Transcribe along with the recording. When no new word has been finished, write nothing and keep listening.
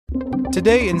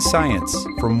Today in Science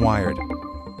from Wired.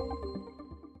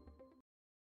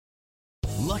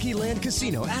 Lucky Land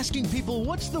Casino, asking people,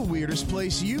 what's the weirdest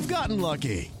place you've gotten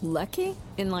lucky? Lucky?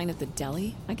 In line at the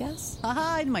deli, I guess?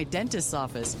 Aha, in my dentist's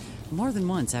office. More than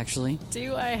once, actually.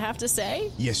 Do I have to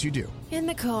say? Yes, you do. In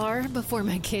the car before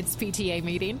my kids' PTA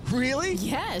meeting. Really?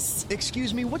 Yes.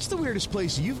 Excuse me, what's the weirdest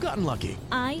place you've gotten lucky?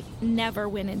 I never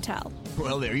win and tell.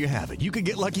 Well, there you have it. You can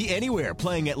get lucky anywhere,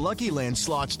 playing at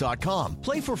LuckyLandSlots.com.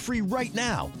 Play for free right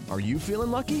now. Are you feeling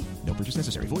lucky? No purchase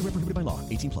necessary. Void where prohibited by law.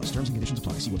 18+. Terms and conditions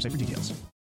apply. See website for details.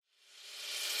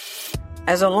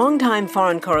 As a longtime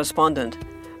foreign correspondent,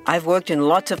 I've worked in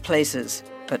lots of places,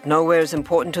 but nowhere as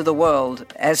important to the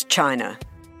world as China.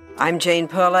 I'm Jane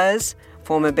Perlez,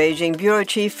 former Beijing bureau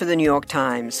chief for the New York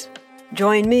Times.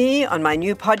 Join me on my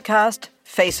new podcast,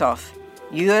 Face Off,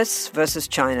 U.S. versus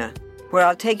China, where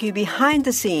I'll take you behind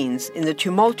the scenes in the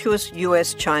tumultuous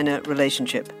U.S.-China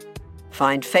relationship.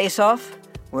 Find Face Off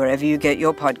wherever you get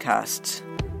your podcasts.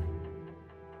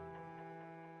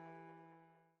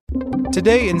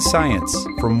 Today in Science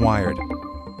from Wired.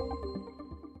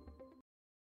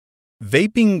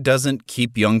 Vaping doesn't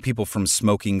keep young people from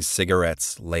smoking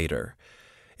cigarettes later.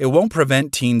 It won't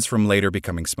prevent teens from later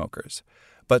becoming smokers.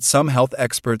 But some health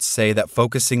experts say that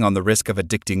focusing on the risk of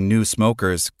addicting new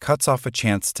smokers cuts off a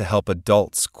chance to help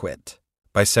adults quit.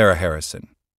 By Sarah Harrison.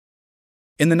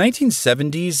 In the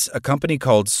 1970s, a company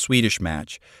called Swedish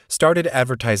Match started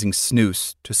advertising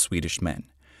snus to Swedish men.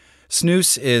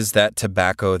 Snus is that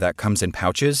tobacco that comes in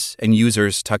pouches, and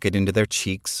users tuck it into their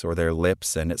cheeks or their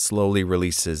lips, and it slowly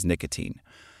releases nicotine.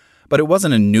 But it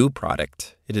wasn't a new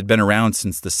product. It had been around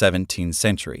since the 17th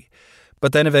century.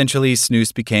 But then eventually,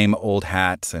 snus became old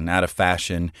hat and out of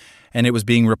fashion, and it was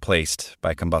being replaced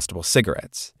by combustible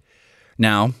cigarettes.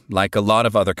 Now, like a lot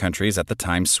of other countries at the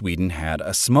time, Sweden had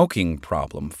a smoking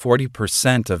problem.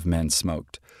 40% of men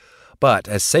smoked. But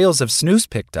as sales of snus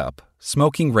picked up,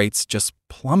 smoking rates just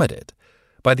plummeted.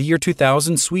 By the year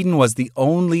 2000, Sweden was the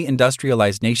only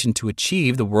industrialized nation to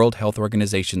achieve the World Health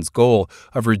Organization's goal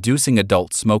of reducing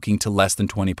adult smoking to less than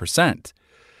 20%.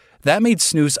 That made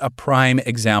snus a prime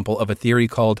example of a theory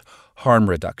called harm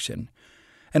reduction.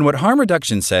 And what harm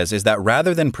reduction says is that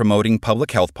rather than promoting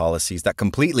public health policies that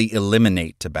completely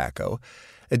eliminate tobacco,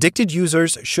 addicted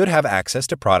users should have access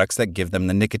to products that give them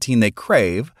the nicotine they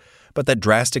crave, but that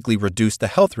drastically reduce the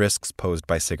health risks posed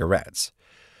by cigarettes.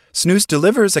 Snus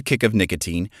delivers a kick of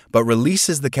nicotine, but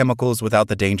releases the chemicals without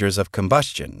the dangers of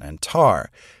combustion and tar,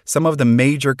 some of the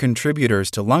major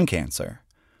contributors to lung cancer.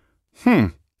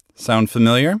 Sound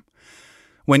familiar?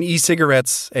 When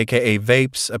e-cigarettes, aka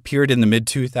vapes, appeared in the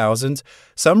mid-2000s,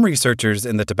 some researchers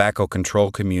in the tobacco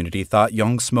control community thought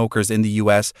young smokers in the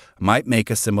U.S. might make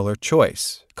a similar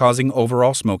choice, causing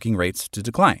overall smoking rates to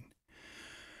decline.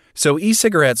 So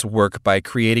e-cigarettes work by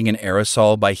creating an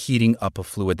aerosol by heating up a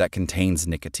fluid that contains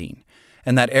nicotine.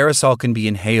 And that aerosol can be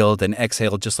inhaled and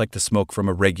exhaled just like the smoke from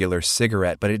a regular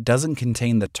cigarette, but it doesn't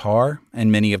contain the tar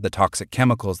and many of the toxic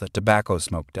chemicals that tobacco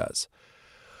smoke does.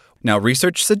 Now,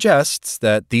 research suggests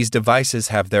that these devices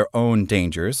have their own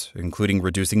dangers, including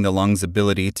reducing the lungs'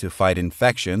 ability to fight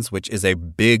infections, which is a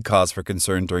big cause for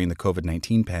concern during the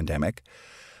COVID-19 pandemic.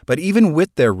 But even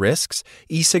with their risks,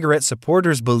 e-cigarette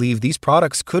supporters believe these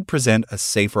products could present a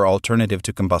safer alternative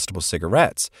to combustible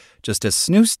cigarettes, just as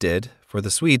snus did for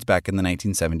the Swedes back in the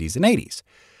 1970s and 80s.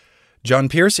 John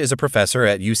Pierce is a professor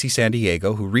at UC San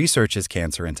Diego who researches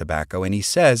cancer and tobacco, and he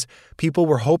says people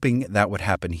were hoping that would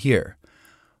happen here.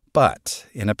 But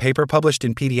in a paper published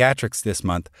in Pediatrics this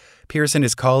month, Pierce and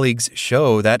his colleagues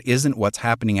show that isn't what's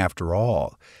happening after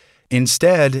all.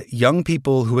 Instead, young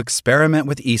people who experiment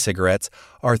with e-cigarettes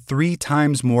are 3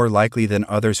 times more likely than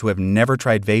others who have never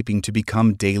tried vaping to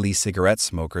become daily cigarette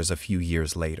smokers a few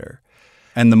years later.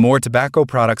 And the more tobacco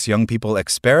products young people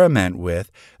experiment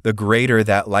with, the greater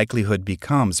that likelihood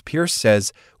becomes. Pierce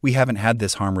says we haven't had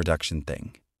this harm reduction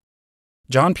thing.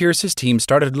 John Pierce's team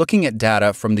started looking at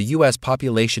data from the U.S.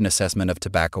 Population Assessment of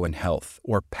Tobacco and Health,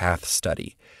 or PATH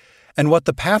study. And what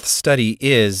the PATH study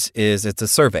is it's a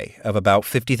survey of about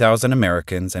 50,000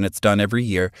 Americans, and it's done every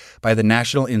year by the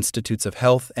National Institutes of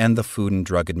Health and the Food and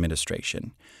Drug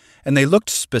Administration. And they looked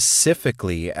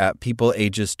specifically at people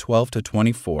ages 12 to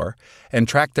 24 and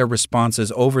tracked their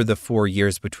responses over the 4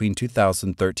 years between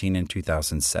 2013 and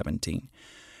 2017.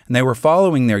 And they were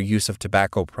following their use of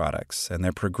tobacco products and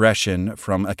their progression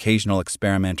from occasional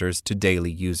experimenters to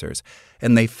daily users.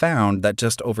 And they found that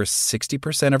just over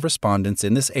 60% of respondents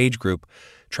in this age group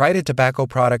tried a tobacco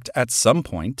product at some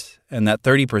point, and that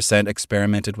 30%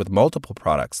 experimented with multiple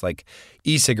products like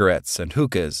e-cigarettes and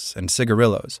hookahs and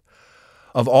cigarillos.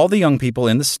 Of all the young people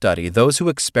in the study, those who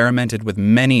experimented with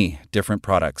many different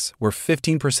products were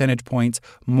 15 percentage points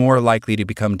more likely to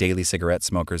become daily cigarette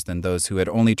smokers than those who had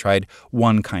only tried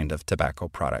one kind of tobacco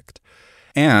product.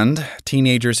 And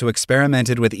teenagers who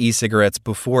experimented with e-cigarettes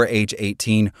before age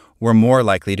 18 were more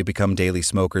likely to become daily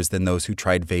smokers than those who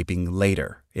tried vaping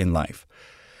later in life.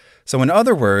 So in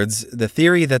other words, the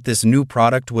theory that this new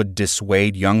product would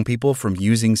dissuade young people from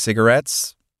using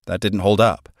cigarettes, that didn't hold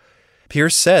up.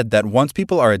 Pierce said that once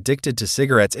people are addicted to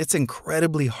cigarettes, it's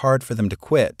incredibly hard for them to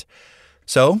quit.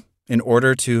 So, in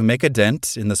order to make a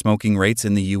dent in the smoking rates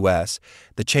in the U.S.,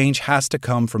 the change has to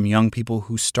come from young people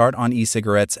who start on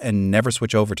e-cigarettes and never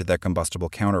switch over to their combustible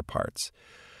counterparts.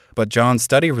 But John's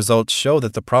study results show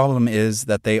that the problem is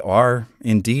that they are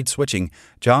indeed switching.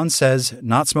 John says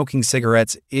not smoking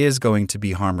cigarettes is going to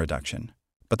be harm reduction,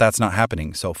 but that's not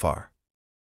happening so far.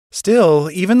 Still,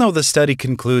 even though the study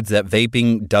concludes that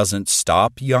vaping doesn't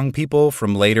stop young people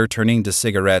from later turning to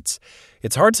cigarettes,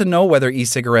 it's hard to know whether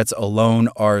e-cigarettes alone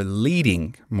are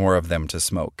leading more of them to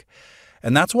smoke.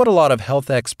 And that's what a lot of health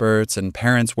experts and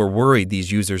parents were worried these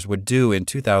users would do in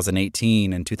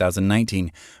 2018 and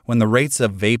 2019 when the rates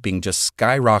of vaping just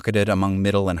skyrocketed among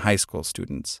middle and high school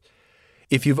students.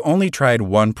 If you've only tried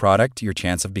one product, your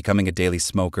chance of becoming a daily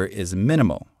smoker is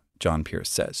minimal, John Pierce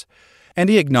says. And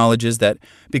he acknowledges that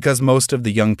because most of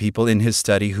the young people in his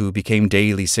study who became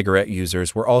daily cigarette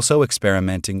users were also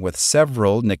experimenting with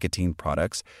several nicotine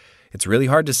products, it's really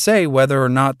hard to say whether or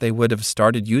not they would have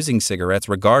started using cigarettes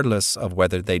regardless of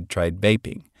whether they'd tried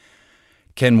vaping.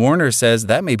 Ken Warner says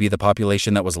that may be the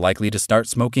population that was likely to start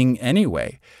smoking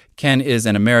anyway. Ken is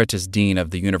an emeritus dean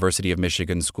of the University of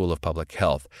Michigan School of Public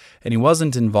Health, and he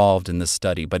wasn't involved in the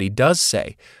study, but he does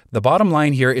say the bottom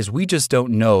line here is we just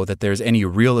don't know that there's any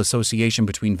real association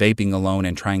between vaping alone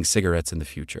and trying cigarettes in the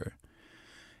future.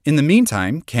 In the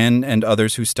meantime, Ken and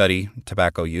others who study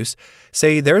tobacco use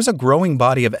say there's a growing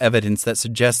body of evidence that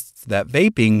suggests that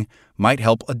vaping might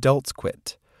help adults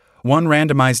quit. One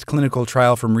randomized clinical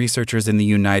trial from researchers in the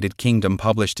United Kingdom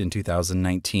published in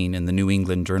 2019 in the New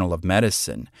England Journal of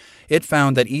Medicine, it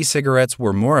found that e-cigarettes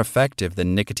were more effective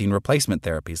than nicotine replacement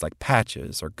therapies like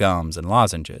patches or gums and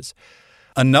lozenges.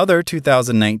 Another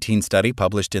 2019 study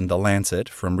published in The Lancet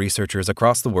from researchers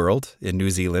across the world in New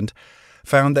Zealand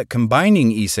found that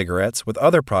combining e-cigarettes with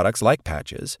other products like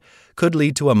patches could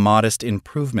lead to a modest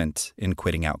improvement in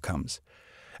quitting outcomes.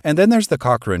 And then there's the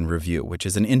Cochrane Review, which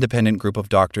is an independent group of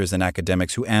doctors and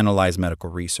academics who analyze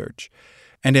medical research.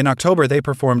 And in October, they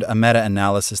performed a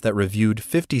meta-analysis that reviewed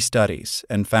 50 studies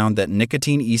and found that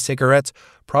nicotine e-cigarettes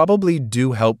probably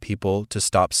do help people to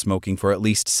stop smoking for at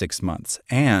least 6 months,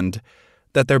 and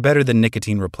that they're better than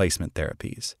nicotine replacement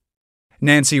therapies.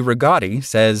 Nancy Rigotti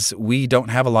says, "We don't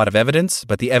have a lot of evidence,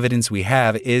 but the evidence we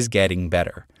have is getting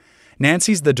better."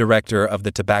 Nancy's the director of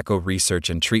the Tobacco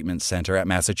Research and Treatment Center at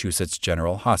Massachusetts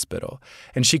General Hospital,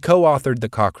 and she co-authored the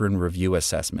Cochrane Review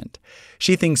assessment.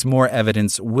 She thinks more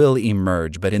evidence will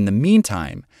emerge, but in the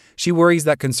meantime, she worries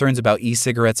that concerns about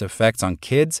e-cigarettes' effects on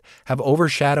kids have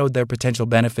overshadowed their potential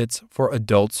benefits for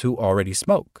adults who already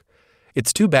smoke.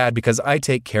 "It's too bad because I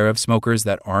take care of smokers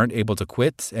that aren't able to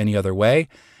quit any other way,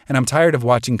 and I'm tired of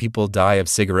watching people die of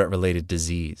cigarette-related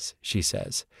disease," she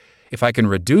says. "If I can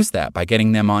reduce that by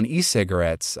getting them on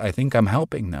e-cigarettes, I think I'm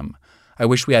helping them. I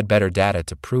wish we had better data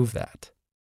to prove that."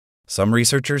 Some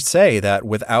researchers say that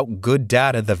without good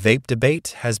data, the vape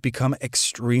debate has become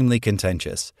extremely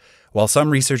contentious. While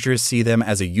some researchers see them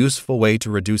as a useful way to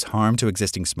reduce harm to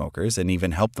existing smokers and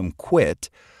even help them quit,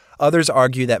 others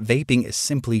argue that vaping is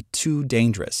simply too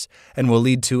dangerous and will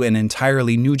lead to an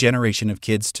entirely new generation of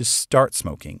kids to start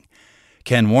smoking.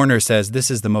 Ken Warner says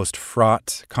this is the most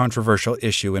fraught, controversial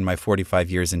issue in my 45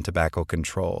 years in tobacco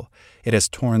control. It has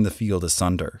torn the field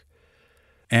asunder.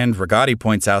 And Rigotti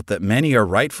points out that many are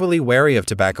rightfully wary of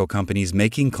tobacco companies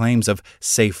making claims of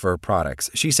safer products.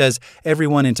 She says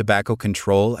everyone in tobacco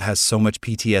control has so much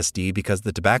PTSD because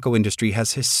the tobacco industry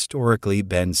has historically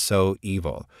been so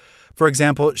evil. For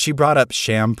example, she brought up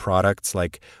sham products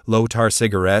like low-tar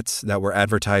cigarettes that were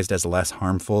advertised as less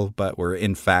harmful but were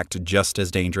in fact just as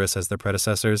dangerous as their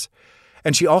predecessors.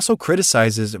 And she also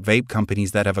criticizes vape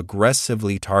companies that have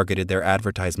aggressively targeted their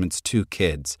advertisements to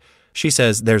kids. She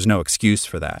says there's no excuse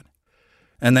for that.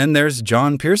 And then there's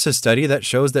John Pierce's study that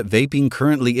shows that vaping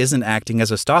currently isn't acting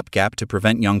as a stopgap to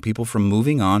prevent young people from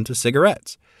moving on to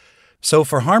cigarettes. So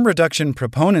for harm reduction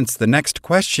proponents, the next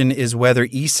question is whether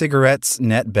e-cigarettes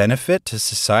net benefit to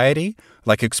society,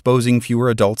 like exposing fewer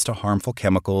adults to harmful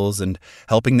chemicals and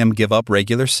helping them give up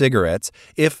regular cigarettes,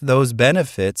 if those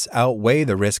benefits outweigh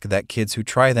the risk that kids who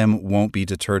try them won't be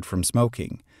deterred from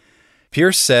smoking.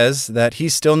 Pierce says that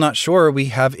he's still not sure we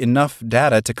have enough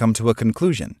data to come to a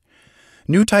conclusion.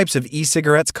 New types of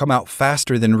e-cigarettes come out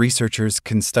faster than researchers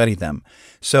can study them,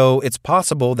 so it's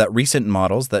possible that recent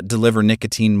models that deliver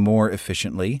nicotine more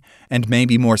efficiently and may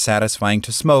be more satisfying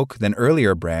to smoke than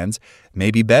earlier brands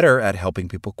may be better at helping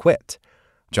people quit.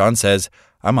 John says,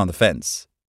 I'm on the fence.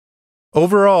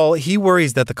 Overall, he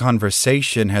worries that the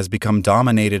conversation has become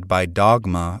dominated by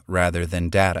dogma rather than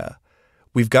data.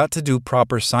 We've got to do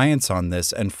proper science on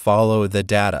this and follow the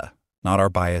data, not our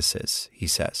biases, he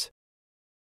says.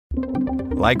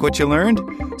 Like what you learned?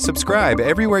 Subscribe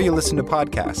everywhere you listen to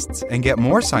podcasts and get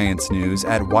more science news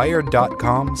at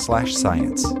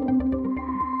wired.com/science.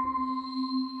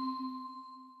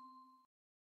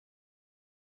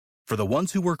 For the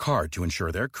ones who work hard to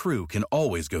ensure their crew can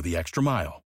always go the extra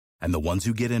mile, and the ones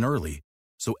who get in early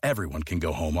so everyone can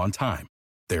go home on time,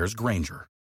 there's Grainger,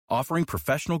 offering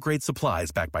professional-grade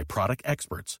supplies backed by product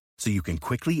experts so you can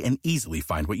quickly and easily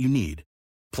find what you need.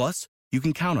 Plus, you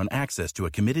can count on access to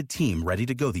a committed team ready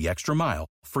to go the extra mile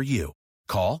for you.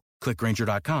 Call, click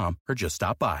Grainger.com, or just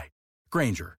stop by.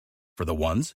 Grainger, for the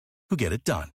ones who get it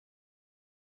done.